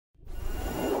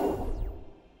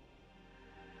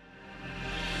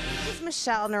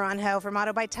Michelle Naranjo from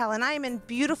Auto by Tel, and I am in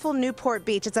beautiful Newport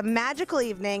Beach. It's a magical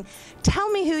evening.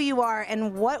 Tell me who you are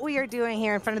and what we are doing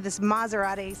here in front of this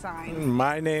Maserati sign.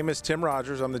 My name is Tim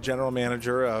Rogers. I'm the general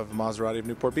manager of Maserati of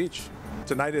Newport Beach.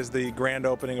 Tonight is the grand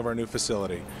opening of our new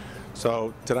facility.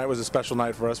 So tonight was a special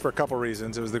night for us for a couple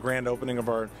reasons. It was the grand opening of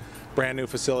our brand new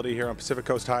facility here on Pacific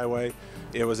Coast Highway.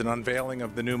 It was an unveiling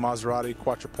of the new Maserati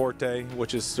Quattroporte,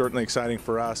 which is certainly exciting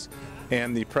for us.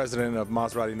 And the president of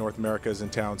Maserati North America is in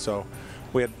town, so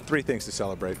we had three things to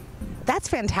celebrate. That's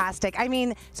fantastic. I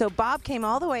mean, so Bob came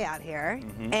all the way out here,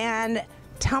 and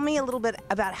tell me a little bit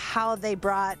about how they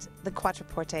brought the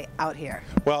Quattroporte out here.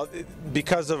 Well,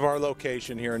 because of our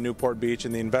location here in Newport Beach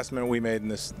and the investment we made in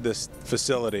this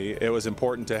facility, it was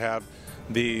important to have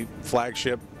the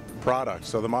flagship product.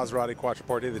 So the Maserati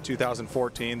Quattroporte, the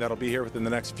 2014, that'll be here within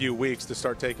the next few weeks to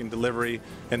start taking delivery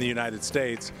in the United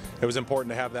States. It was important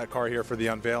to have that car here for the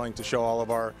unveiling to show all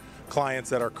of our clients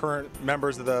that are current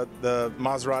members of the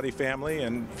Maserati family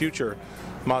and future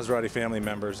Maserati family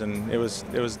members, and it was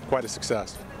quite a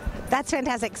success. That's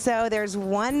fantastic. So there's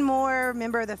one more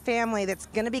member of the family that's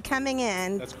going to be coming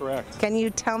in. That's correct. Can you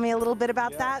tell me a little bit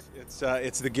about that?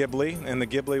 It's the Ghibli, and the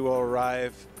Ghibli will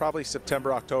arrive probably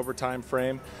September, October time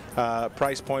frame.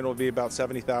 Price point will be about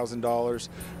 $70,000.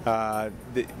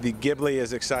 The Ghibli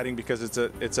is exciting because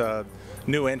it's a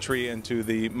new entry into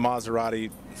the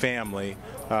Maserati family.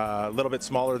 A little bit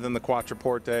smaller than the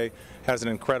Quattroporte, has an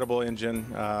incredible engine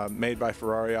made by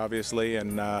Ferrari, obviously,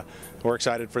 and we're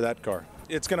excited for that car.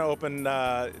 It's going to open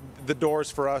the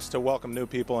doors for us to welcome new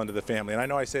people into the family. And I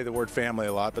know I say the word family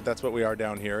a lot, but that's what we are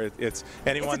down here. It's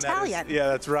anyone it's Italian. that is, yeah,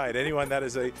 that's right. Anyone that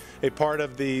is a part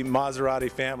of the Maserati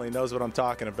family knows what I'm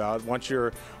talking about. Once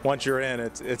you're in,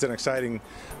 it's an exciting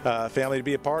family to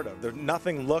be a part of.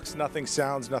 Nothing looks, nothing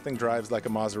sounds, nothing drives like a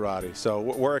Maserati. So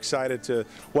we're excited to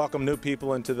welcome new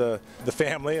people into the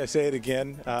family. I say it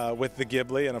again, with the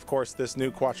Ghibli, and of course this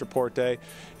new Quattroporte.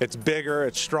 It's bigger,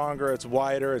 it's stronger, it's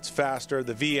wider, it's faster.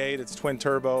 The V8, it's twin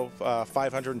turbo,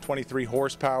 523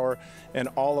 horsepower, and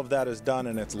all of that is done,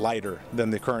 and it's lighter than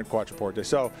the current Quattroporte.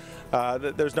 So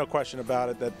there's no question about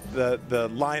it that the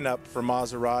lineup for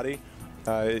Maserati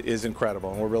is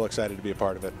incredible, and we're real excited to be a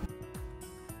part of it.